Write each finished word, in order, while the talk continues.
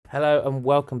Hello and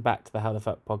welcome back to the How the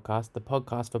Fuck podcast, the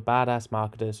podcast for badass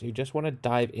marketers who just want to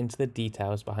dive into the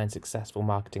details behind successful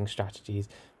marketing strategies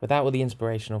without all the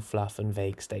inspirational fluff and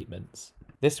vague statements.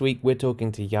 This week we're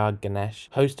talking to Yag Ganesh,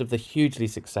 host of the hugely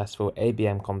successful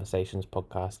ABM Conversations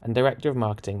podcast and director of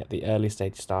marketing at the early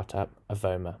stage startup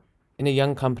Avoma. In a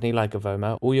young company like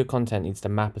Avoma, all your content needs to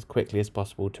map as quickly as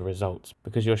possible to results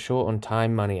because you're short on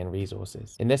time, money, and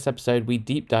resources. In this episode, we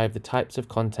deep dive the types of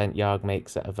content Yag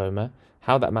makes at Avoma,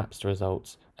 how that maps to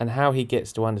results, and how he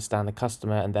gets to understand the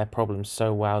customer and their problems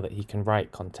so well that he can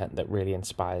write content that really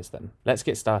inspires them. Let's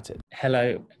get started.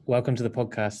 Hello, welcome to the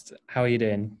podcast. How are you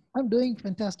doing? I'm doing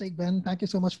fantastic, Ben. Thank you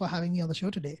so much for having me on the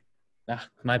show today.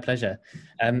 My pleasure.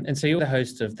 And so you're the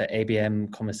host of the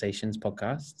ABM Conversations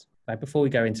podcast. Before we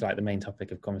go into the main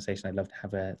topic of conversation, I'd love to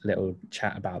have a little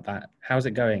chat about that. How's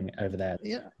it going over there?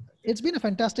 Yeah, it's been a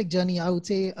fantastic journey. I would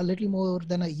say a little more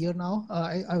than a year now.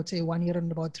 I would say 1 year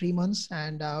and about 3 months.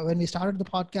 And when we started the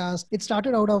podcast, it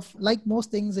started out of, like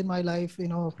most things in my life,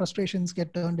 frustrations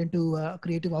get turned into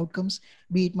creative outcomes,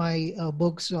 be it my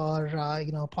books or,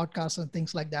 podcasts and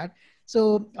things like that.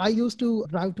 So I used to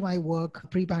drive to my work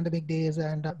pre-pandemic days,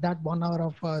 and that 1 hour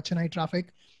of Chennai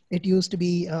traffic, it used to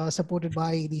be supported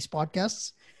by these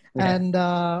podcasts. Yeah. And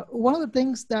one of the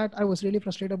things that I was really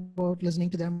frustrated about listening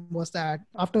to them was that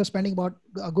after spending about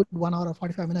a good 1 hour or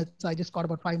 45 minutes, I just got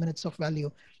about 5 minutes of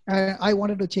value. I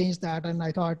wanted to change that. And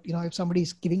I thought, if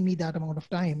somebody's giving me that amount of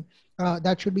time,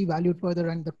 that should be valued further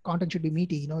and the content should be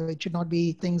meaty. It should not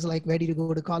be things like, where did you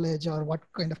go to college or what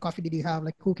kind of coffee did you have?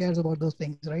 Like, who cares about those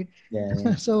things, right?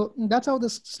 Yeah. So that's how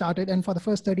this started. And for the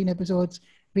first 13 episodes,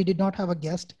 we did not have a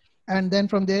guest. And then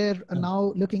from there,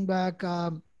 now looking back,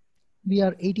 we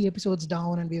are 80 episodes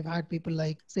down, and we've had people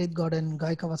like Seth Godin,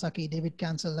 Guy Kawasaki, David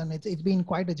Cancel, and it's been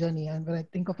quite a journey. And when I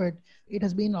think of it, it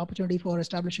has been an opportunity for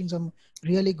establishing some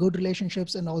really good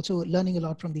relationships and also learning a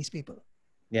lot from these people.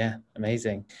 Yeah,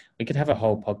 amazing. We could have a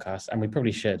whole podcast, and we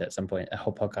probably should at some point, a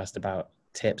whole podcast about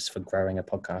tips for growing a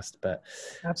podcast. But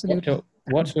Absolutely.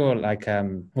 what's your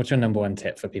number one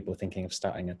tip for people thinking of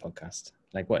starting a podcast?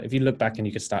 Like, what if you look back and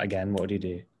you could start again, what would you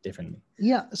do differently?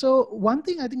 Yeah. So one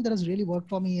thing I think that has really worked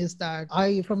for me is that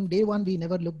from day one, we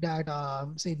never looked at,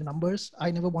 say, the numbers.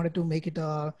 I never wanted to make it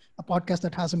a podcast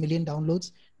that has 1 million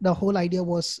downloads. The whole idea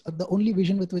was, the only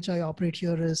vision with which I operate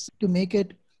here is to make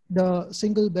it the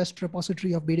single best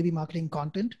repository of B2B marketing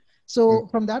content. So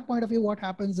from that point of view, what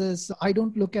happens is I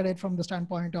don't look at it from the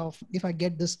standpoint of, if I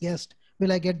get this guest,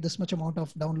 will I get this much amount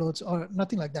of downloads or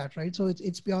nothing like that, right? So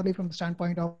it's purely from the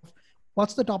standpoint of,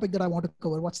 what's the topic that I want to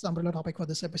cover? What's the umbrella topic for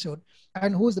this episode?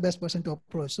 And who is the best person to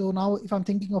approach? So now if I'm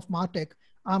thinking of MarTech,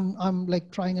 I'm like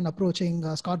trying and approaching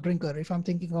Scott Brinker. If I'm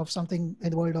thinking of something in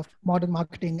the world of modern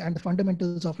marketing and the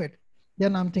fundamentals of it,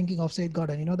 then I'm thinking of Seth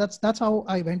Godin. That's how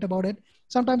I went about it.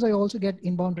 Sometimes I also get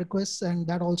inbound requests, and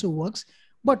that also works.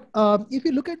 But if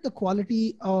you look at the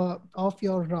quality of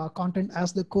your content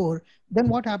as the core, then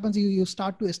what happens, you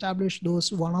start to establish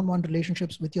those one-on-one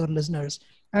relationships with your listeners.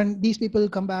 And these people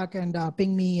come back and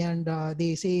ping me, and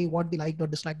they say what they liked or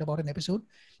disliked about an episode.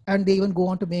 And they even go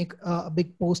on to make a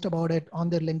big post about it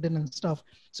on their LinkedIn and stuff.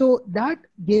 So that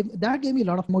gave me a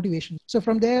lot of motivation. So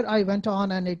from there, I went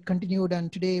on and it continued.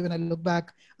 And today, when I look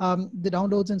back, the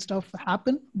downloads and stuff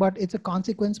happen, but it's a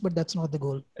consequence, but that's not the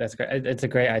goal. That's great. It's a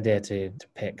great idea to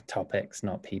pick topics,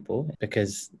 not people,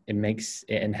 because it makes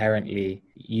it inherently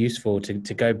useful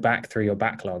to go back through your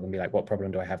backlog and be like, what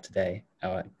problem do I have today?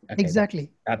 Okay,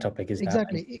 Exactly. that topic is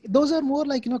exactly. Those are more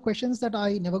like, questions that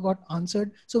I never got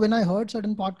answered. So when I heard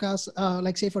certain podcasts,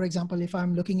 like say, for example, if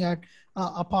I'm looking at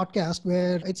a podcast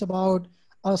where it's about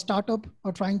a startup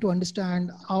or trying to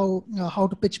understand how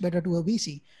to pitch better to a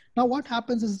VC. Now, what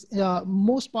happens is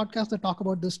most podcasts that talk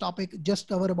about this topic just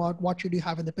cover about what should you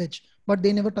have in the pitch, but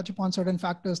they never touch upon certain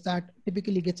factors that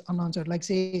typically gets unanswered. Like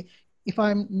say, if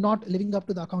I'm not living up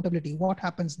to the accountability, what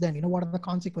happens then? What are the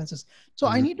consequences? So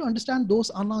I need to understand those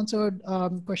unanswered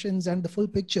questions and the full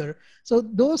picture. So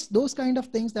those kind of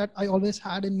things that I always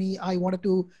had in me, I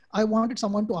wanted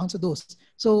someone to answer those.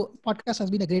 So podcast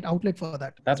has been a great outlet for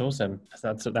that. That's awesome.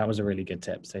 That was a really good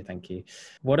tip. So thank you.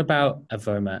 What about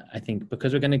Avoma? I think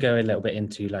because we're going to go a little bit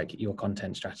into like your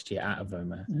content strategy at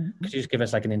Avoma, could you just give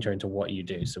us like an intro into what you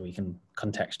do so we can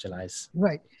contextualize?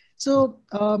 Right. So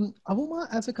Avoma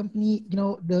as a company,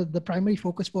 the primary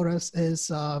focus for us is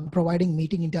providing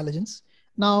meeting intelligence.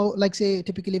 Now, like say,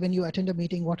 typically when you attend a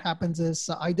meeting, what happens is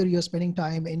either you're spending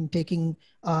time in taking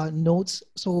notes.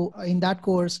 So in that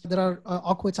course, there are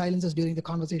awkward silences during the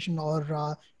conversation, or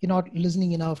you're not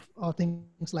listening enough, or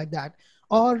things like that.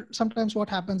 Or sometimes what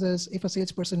happens is, if a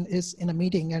salesperson is in a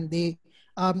meeting and they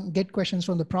get questions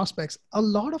from the prospects. A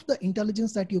lot of the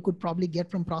intelligence that you could probably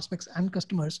get from prospects and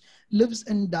customers lives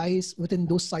and dies within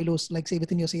those silos, like say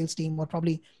within your sales team or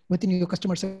probably within your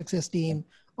customer success team,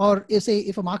 or say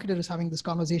if a marketer is having this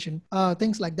conversation,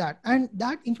 things like that. And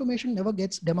that information never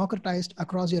gets democratized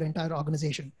across your entire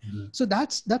organization. So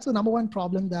that's the number one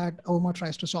problem that Avoma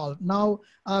tries to solve. Now,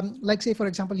 like say, for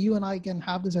example, you and I can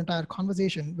have this entire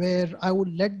conversation where I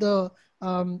would let the,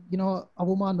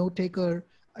 Avoma note taker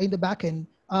in the backend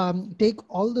take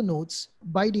all the notes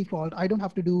by default. I don't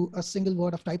have to do a single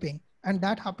word of typing. And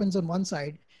that happens on one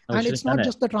side. And it's not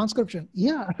just the transcription.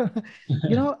 Yeah.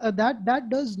 That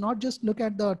does not just look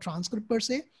at the transcript per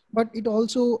se, but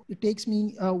it takes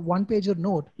me a one-pager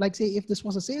note. Like say, if this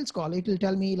was a sales call, it will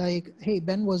tell me like, hey,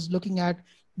 Ben was looking at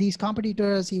these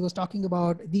competitors. He was talking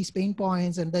about these pain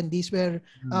points. And then these were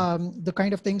the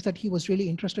kind of things that he was really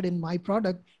interested in my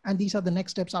product. And these are the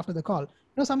next steps after the call,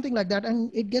 something like that. And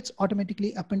it gets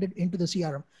automatically appended into the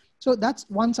CRM. So that's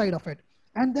one side of it.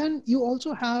 And then you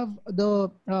also have the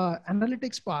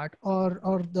analytics part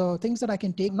or the things that I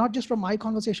can take, not just from my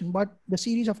conversation, but the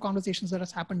series of conversations that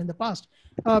has happened in the past.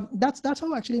 That's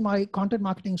how actually my content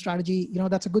marketing strategy,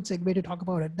 that's a good segue to talk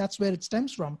about it. That's where it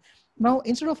stems from. Now,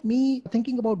 instead of me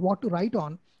thinking about what to write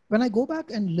on, when I go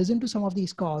back and listen to some of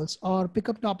these calls or pick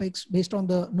up topics based on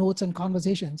the notes and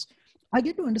conversations, I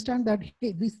get to understand that,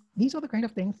 hey, these are the kind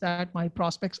of things that my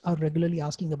prospects are regularly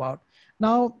asking about.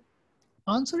 Now,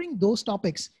 answering those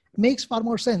topics makes far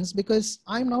more sense because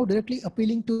I'm now directly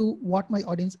appealing to what my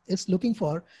audience is looking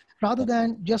for, rather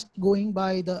than just going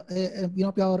by the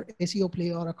pure SEO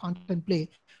play or a content play,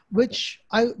 which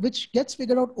gets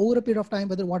figured out over a period of time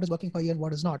whether what is working for you and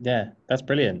what is not. Yeah, that's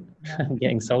brilliant. I'm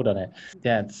getting sold on it.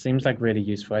 Yeah, it seems like really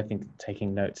useful. I think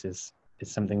taking notes is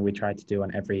something we try to do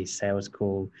on every sales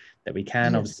call that we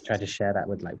can. Yes. Obviously try to share that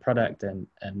with like product and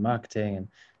marketing, and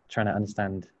trying to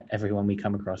understand everyone we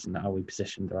come across and are we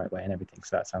positioned the right way and everything.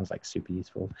 So that sounds like super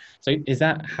useful. So is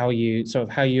that how you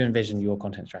envision your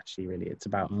content strategy really? It's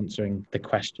about answering the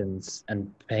questions and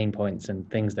pain points and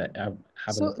things that are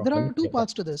having a problem? So there are two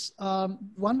parts to this.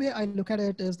 One way I look at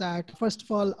it is that, first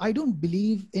of all, I don't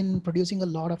believe in producing a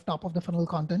lot of top of the funnel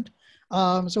content.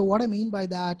 So what I mean by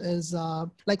that is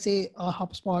like say a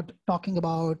HubSpot talking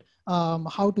about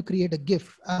how to create a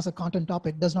GIF as a content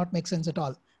topic does not make sense at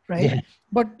all. Right. Yeah.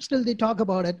 But still they talk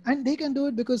about it, and they can do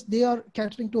it because they are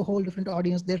catering to a whole different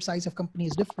audience. Their size of company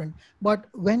is different. But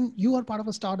when you are part of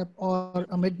a startup or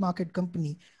a mid-market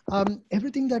company,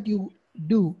 everything that you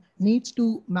do needs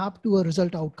to map to a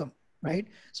result outcome. Right.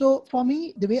 So for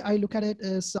me, the way I look at it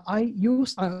is I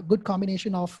use a good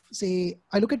combination of, say,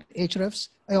 I look at Ahrefs.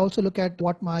 I also look at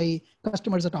what my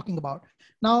customers are talking about.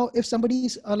 Now, if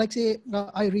somebody's like, say,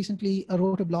 I recently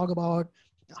wrote a blog about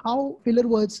how filler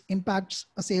words impacts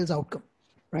a sales outcome,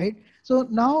 right? So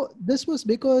now this was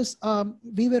because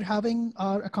we were having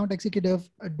our account executive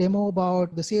demo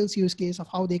about the sales use case of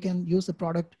how they can use the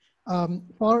product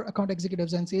for account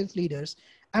executives and sales leaders.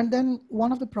 And then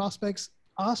one of the prospects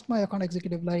asked my account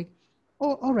executive like,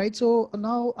 oh, all right, so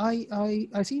now I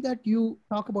see that you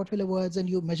talk about filler words and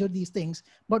you measure these things,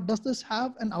 but does this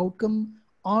have an outcome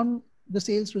on the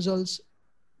sales results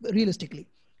realistically?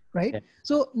 Right. Yeah.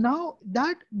 So now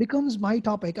that becomes my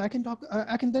topic. I can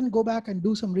then go back and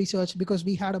do some research because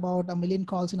we had about 1 million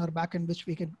calls in our backend, which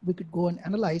we could go and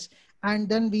analyze. And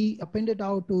then we append it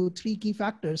out to 3 key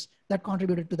factors that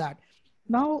contributed to that.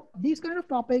 Now, these kind of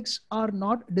topics are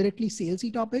not directly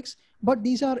salesy topics, but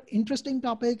these are interesting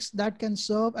topics that can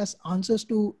serve as answers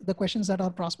to the questions that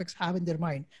our prospects have in their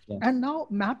mind. Yeah. And now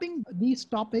mapping these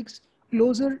topics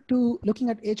closer to looking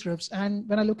at Ahrefs. And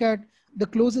when I look at the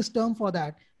closest term for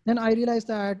that, then I realized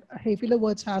that, hey, filler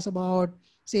words has about,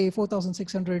 say,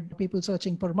 4,600 people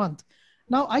searching per month.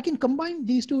 Now I can combine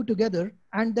these two together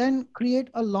and then create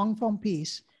a long form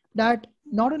piece that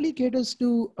not only caters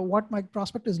to what my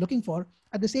prospect is looking for,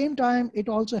 at the same time, it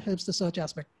also helps the search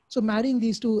aspect. So marrying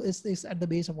these two is at the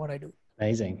base of what I do.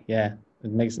 Amazing. Yeah.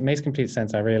 It makes complete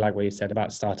sense. I really like what you said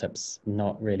about startups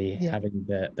not really having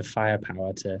the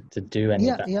firepower to do any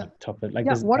of that topic. Like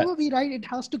whatever we write, it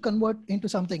has to convert into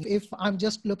something. If I'm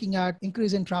just looking at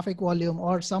increase in traffic volume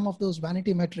or some of those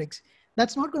vanity metrics,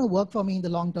 that's not going to work for me in the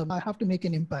long term. I have to make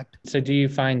an impact. So do you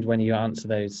find when you answer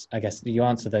those,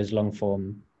 those long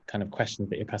form kind of questions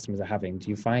that your customers are having, do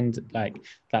you find like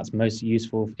that's most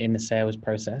useful in the sales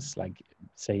process? Like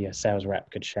say your sales rep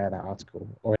could share that article,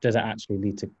 or does it actually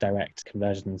lead to direct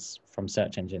conversions from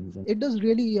search engines? It does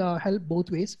really help both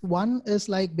ways. One is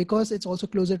like, because it's also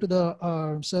closer to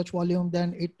the search volume,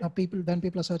 then when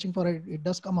people are searching for it, it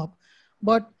does come up.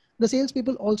 But the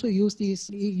salespeople also use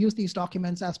these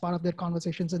documents as part of their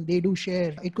conversations, and they do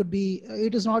share.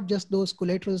 It is not just those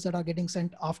collaterals that are getting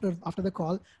sent after the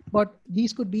call, but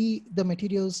these could be the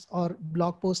materials or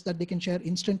blog posts that they can share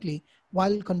instantly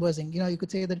while conversing. You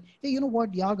could say that, hey, you know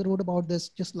what, Yag wrote about this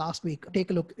just last week.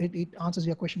 Take a look. It answers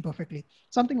your question perfectly.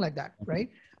 Something like that, right?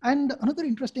 And another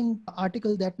interesting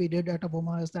article that we did at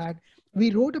Avoma is that we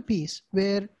wrote a piece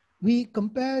where we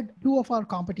compared two of our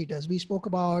competitors. We spoke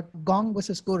about Gong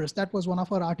versus Chorus. That was one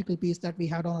of our article piece that we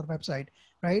had on our website,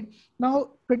 right?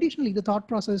 Now, traditionally, the thought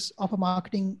process of a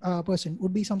marketing person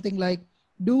would be something like,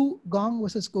 do Gong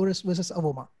versus Chorus versus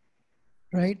Avoma,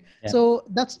 right? Yeah. So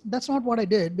that's not what I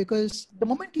did, because the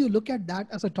moment you look at that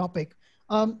as a topic,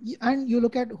 and you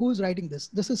look at who's writing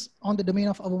this is on the domain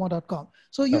of avoma.com.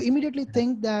 So you immediately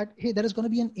think that, hey, there is going to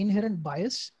be an inherent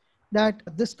bias that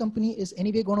this company is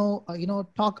anyway going to,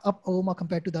 talk up Avoma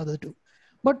compared to the other two.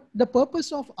 But the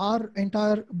purpose of our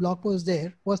entire blog post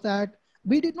there was that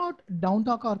we did not down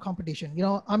talk our competition.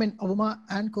 Avoma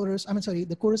and Chorus,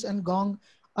 the Chorus and Gong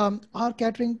are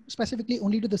catering specifically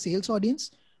only to the sales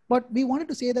audience. But we wanted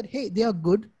to say that, hey, they are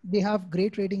good. They have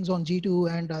great ratings on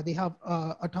G2, and they have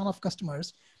a ton of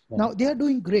customers. Yeah. Now, they are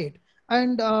doing great.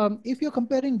 And if you're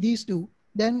comparing these two,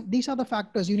 then these are the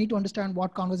factors. You need to understand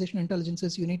what conversation intelligence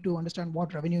is. You need to understand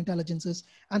what revenue intelligence is.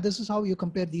 And this is how you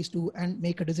compare these two and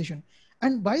make a decision.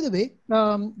 And by the way,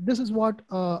 this is what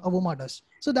Avoma does.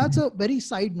 So that's a very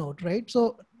side note, right?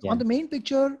 So on the main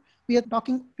picture, we are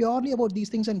talking purely about these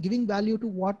things and giving value to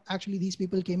what actually these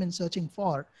people came in searching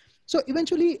for. So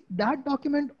eventually that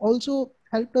document also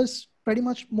helped us pretty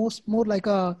much more like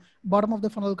a bottom of the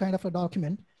funnel kind of a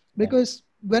document, because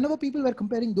whenever people were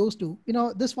comparing those two,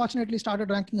 this fortunately started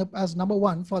ranking up as number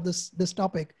one for this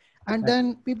topic. And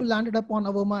then people landed up on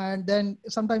Avoma, and then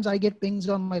sometimes I get pings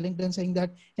on my LinkedIn saying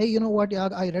that, hey, you know what,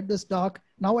 Yag, I read this doc.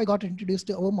 Now I got introduced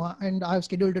to Avoma, and I've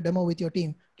scheduled a demo with your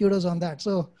team. Kudos on that.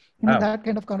 So, that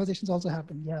kind of conversations also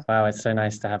happen. Yeah. Wow, it's so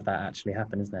nice to have that actually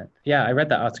happen, isn't it? Yeah, I read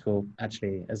that article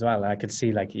actually as well. I could see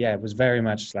it was very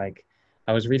much like,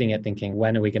 I was reading it thinking,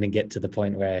 when are we going to get to the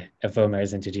point where Avoma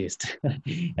is introduced?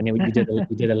 And you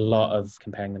did a lot of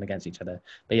comparing them against each other.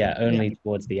 But only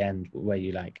towards the end where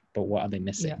you but what are they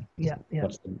missing? Yeah.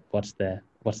 What's the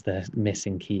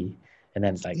missing key? And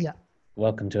then it's like,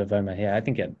 welcome to Avoma. Yeah, I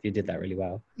think you did that really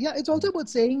well. Yeah, it's also about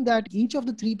saying that each of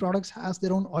the three products has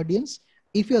their own audience.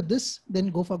 If you're this, then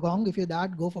go for Gong. If you're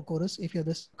that, go for Chorus. If you're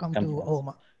this, come to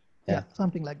Avoma. Yeah,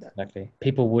 something like that. Exactly.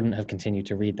 People wouldn't have continued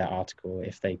to read that article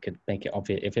if they could make it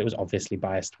obvious, if it was obviously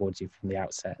biased towards you from the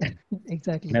outset.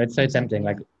 Exactly. It's so tempting.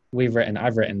 Like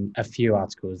I've written a few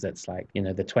articles that's like,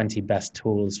 the 20 best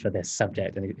tools for this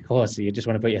subject. And of course, you just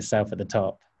want to put yourself at the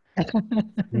top.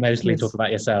 Mostly talk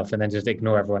about yourself and then just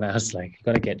ignore everyone else. Like, you've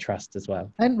got to get trust as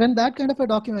well. And when that kind of a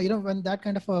document, when that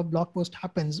kind of a blog post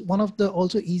happens, one of the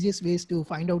also easiest ways to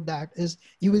find out that is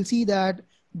you will see that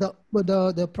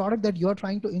the product that you're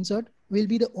trying to insert will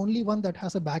be the only one that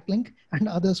has a backlink, and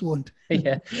others won't.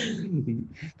 Yeah,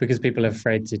 because people are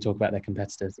afraid to talk about their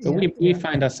competitors. But we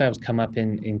find ourselves come up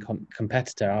in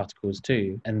competitor articles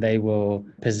too, and they will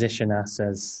position us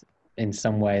as in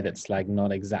some way that's like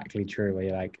not exactly true, where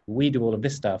you're like, we do all of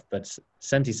this stuff, but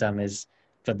Sentisum is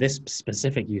for this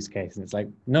specific use case. And it's like,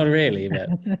 not really, but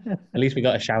at least we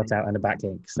got a shout out and a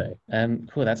backlink. So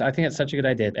cool. I think that's such a good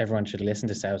idea. Everyone should listen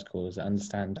to sales calls,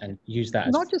 understand and use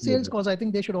that. Not just sales calls. I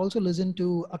think they should also listen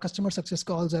to customer success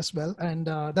calls as well. And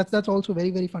that's also very,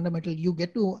 very fundamental. You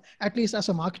get to, at least as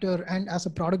a marketer and as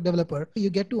a product developer, you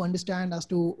get to understand as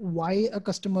to why a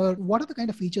customer, what are the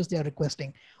kind of features they are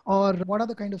requesting, or what are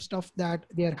the kind of stuff that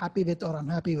they are happy with or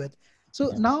unhappy with. So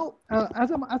now,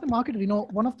 as a marketer,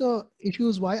 one of the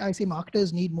issues why I say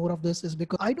marketers need more of this is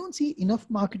because I don't see enough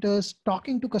marketers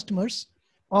talking to customers,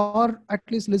 or at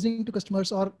least listening to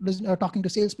customers, or talking to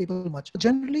salespeople much.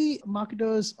 Generally,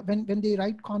 marketers, when they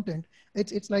write content,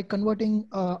 it's like converting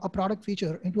a product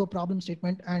feature into a problem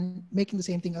statement and making the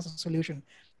same thing as a solution.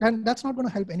 And that's not going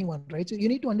to help anyone, right? So you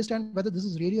need to understand whether this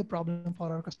is really a problem for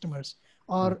our customers,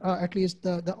 or at least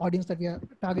the audience that we are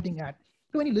targeting at.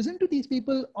 So when you listen to these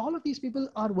people, all of these people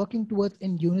are working towards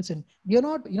in unison. They're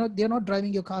not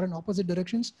driving your car in opposite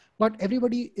directions, but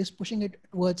everybody is pushing it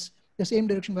towards the same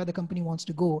direction where the company wants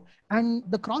to go. And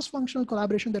the cross-functional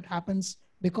collaboration that happens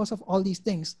because of all these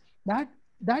things,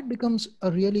 that becomes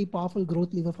a really powerful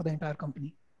growth lever for the entire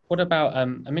company. What about,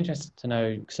 I'm interested to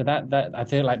know, so that I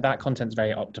feel like that content's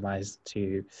very optimized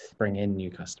to bring in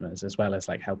new customers as well as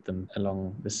like help them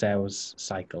along the sales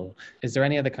cycle. Is there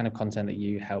any other kind of content that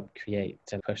you help create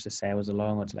to push the sales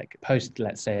along, or to like post,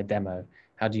 let's say, a demo?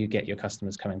 how do you get your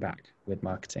customers coming back with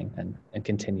marketing and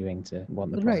continuing to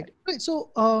want the Right. product? Right. So,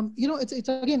 it's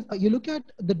again, you look at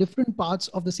the different parts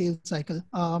of the sales cycle.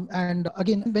 And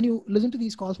again, when you listen to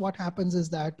these calls, what happens is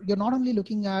that you're not only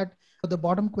looking at the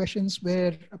bottom questions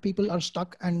where people are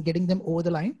stuck and getting them over the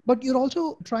line, but you're also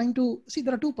trying to see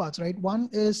there are two parts, right? One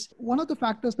is one of the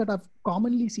factors that I've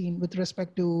commonly seen with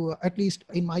respect to, at least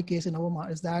in my case in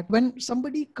Avoma, is that when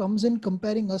somebody comes in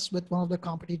comparing us with one of the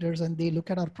competitors and they look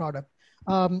at our product,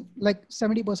 like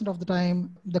 70% of the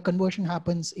time, the conversion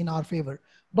happens in our favor.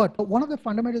 But one of the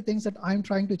fundamental things that I'm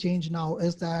trying to change now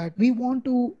is that we want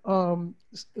to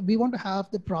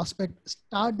have the prospect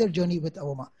start their journey with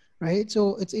Avoma, right?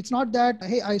 So it's not that,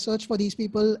 hey, I searched for these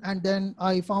people and then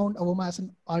I found Avoma as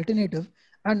an alternative,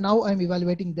 and now I'm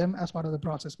evaluating them as part of the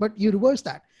process. But you reverse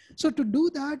that. So to do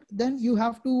that, then you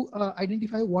have to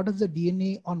identify what is the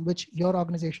DNA on which your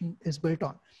organization is built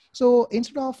on. So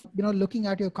instead of looking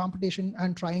at your competition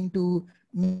and trying to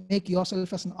make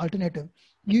yourself as an alternative,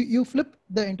 you flip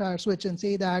the entire switch and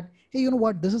say that, hey, you know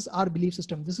what, this is our belief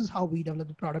system, this is how we develop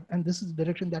the product, and this is the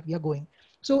direction that we are going.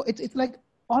 So it's like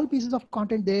all pieces of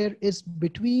content there is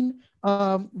between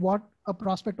what a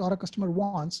prospect or a customer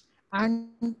wants and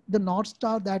the North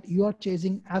Star that you are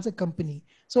chasing as a company.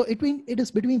 So it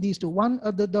is between these two. One,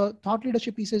 the thought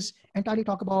leadership pieces entirely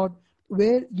talk about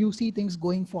where you see things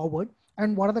going forward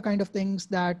and what are the kind of things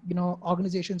that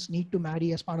organizations need to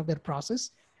marry as part of their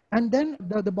process. And then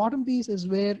the bottom piece is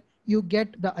where you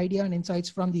get the idea and insights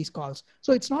from these calls.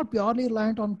 So it's not purely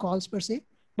reliant on calls per se,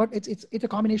 but it's a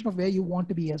combination of where you want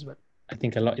to be as well. I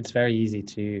think it's very easy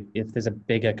to, if there's a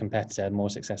bigger competitor, more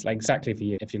success, like exactly for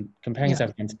you, if you're comparing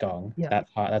yourself against Gong, that's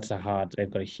hard.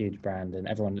 They've got a huge brand and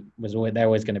they're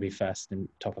always going to be first and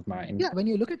top of mind. Yeah, when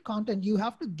you look at content, you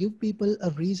have to give people a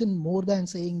reason more than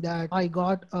saying that I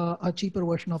got a cheaper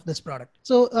version of this product.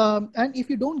 So, and if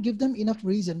you don't give them enough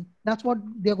reason, that's what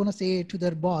they're going to say to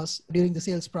their boss during the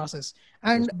sales process.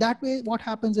 And that way, what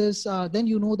happens is then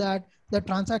that the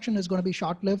transaction is going to be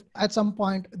short-lived. At some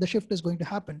point, the shift is going to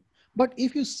happen. But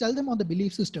if you sell them on the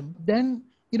belief system, then,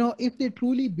 if they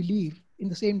truly believe in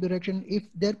the same direction, if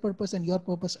their purpose and your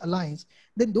purpose aligns,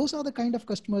 then those are the kind of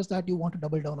customers that you want to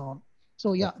double down on.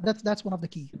 So yeah, that's one of the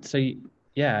key. So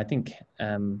yeah, I think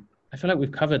I feel like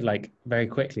we've covered like very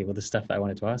quickly all the stuff that I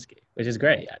wanted to ask you, which is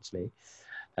great actually.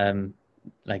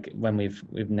 Like when we've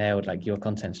nailed like your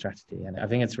content strategy, and I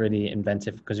think it's really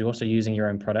inventive because you're also using your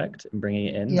own product and bringing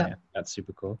it in. Yeah, that's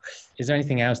super cool. Is there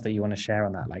anything else that you want to share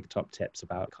on that, like top tips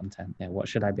about content? Yeah, what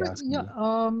should I be asking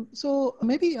you? So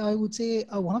maybe I would say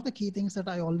one of the key things that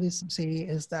I always say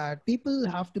is that people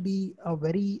have to be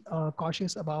very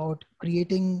cautious about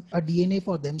creating a DNA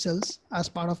for themselves as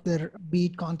part of their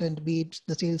beat content, beat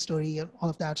the sales story, and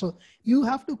all of that. So you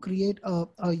have to create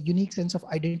a unique sense of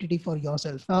identity for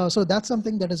yourself. So that's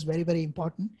something that is very, very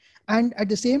important. And at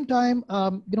the same time,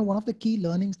 one of the key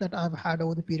learnings that I've had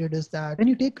over the period is that when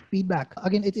you take feedback,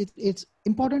 again, it's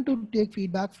important to take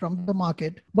feedback from the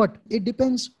market, but it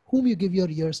depends whom you give your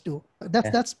ears to.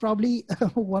 That's probably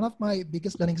one of my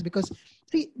biggest learnings, because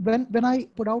see, when I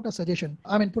put out a suggestion,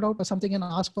 put out something and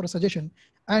ask for a suggestion,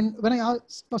 and when I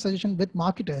ask for suggestion with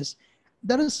marketers,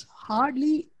 there is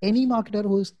hardly any marketer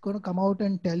who is going to come out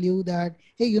and tell you that,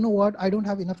 hey, you know what, I don't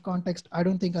have enough context, I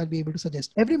don't think I'll be able to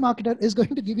suggest. Every marketer is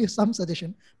going to give you some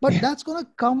suggestion, but that's going to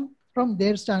come from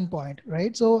their standpoint,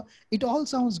 right? So it all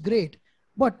sounds great,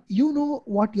 but you know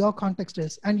what your context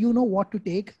is and you know what to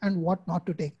take and what not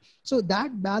to take. So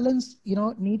that balance,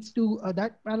 needs to,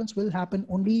 that balance will happen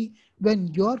only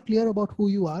when you're clear about who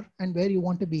you are and where you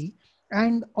want to be.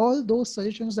 And all those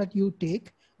suggestions that you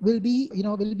take will be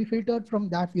filtered from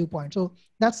that viewpoint. So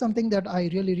that's something that I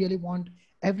really, really want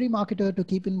every marketer to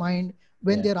keep in mind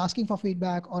when they're asking for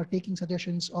feedback or taking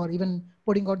suggestions or even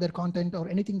putting out their content or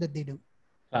anything that they do.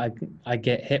 I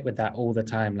get hit with that all the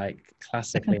time, like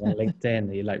classically on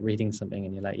LinkedIn, you're like reading something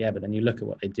and you're like, yeah, but then you look at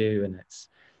what they do and it's,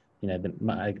 the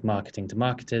marketing to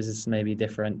marketers is maybe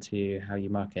different to how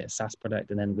you market a SaaS product.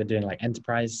 And then we're doing like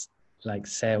enterprise, like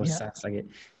sales SaaS, like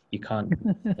you can't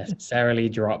necessarily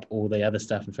drop all the other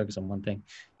stuff and focus on one thing.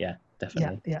 Yeah,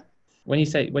 definitely. Yeah. When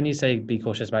you say be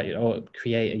cautious about it or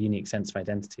create a unique sense of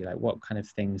identity, like what kind of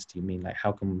things do you mean? Like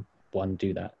how can one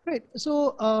do that? Right.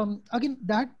 So again,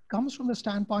 that comes from the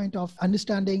standpoint of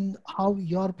understanding how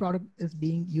your product is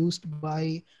being used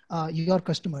by your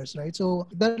customers, right? So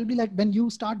there will be like when you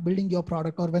start building your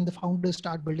product or when the founders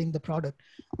start building the product,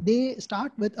 they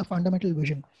start with a fundamental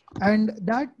vision. And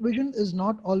that vision is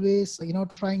not always,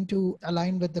 trying to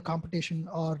align with the competition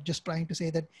or just trying to say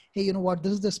that, hey, you know what,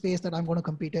 this is the space that I'm going to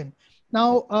compete in.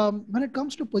 Now, when it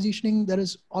comes to positioning, there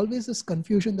is always this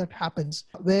confusion that happens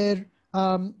where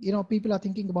people are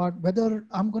thinking about whether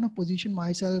I'm going to position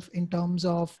myself in terms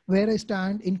of where I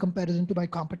stand in comparison to my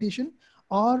competition,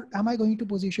 or am I going to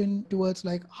position towards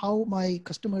like how my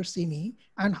customers see me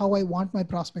and how I want my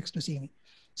prospects to see me.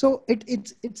 So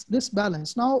it's this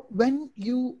balance. Now, when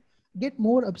you get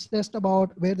more obsessed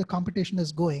about where the competition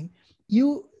is going,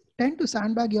 you tend to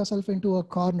sandbag yourself into a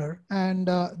corner, and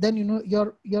then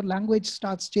your language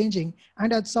starts changing,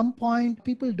 and at some point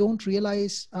people don't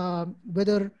realize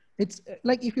whether it's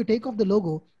like if you take off the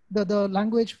logo, the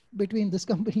language between this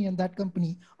company and that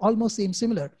company almost seems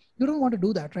similar. You don't want to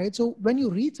do that, right? So when you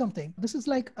read something, this is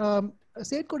like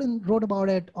Seth Godin wrote about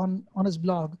it on his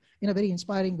blog in a very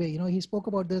inspiring way. He spoke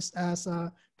about this as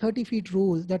a 30 feet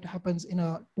rule that happens in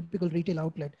a typical retail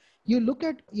outlet. You look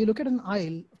at an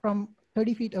aisle from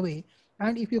 30 feet away,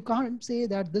 and if you can't say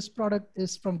that this product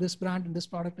is from this brand and this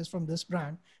product is from this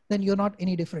brand, then you're not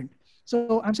any different.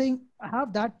 So I'm saying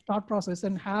have that thought process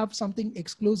and have something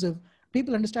exclusive.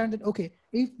 People understand that, okay,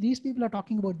 if these people are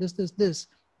talking about this,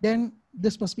 then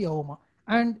this must be Aoma.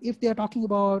 And if they are talking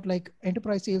about like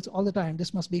enterprise sales all the time,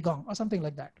 this must be Gong or something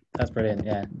like that. That's brilliant.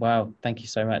 Yeah. Wow. Thank you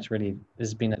so much. Really,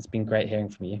 it's been great hearing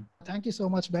from you. Thank you so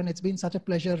much, Ben. It's been such a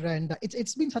pleasure. And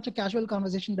it's been such a casual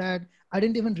conversation that I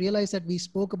didn't even realize that we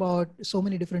spoke about so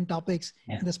many different topics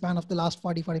in the span of the last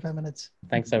 45 minutes.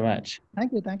 Thanks so much.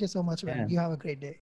 Thank you. Thank you so much, Ben. You have a great day.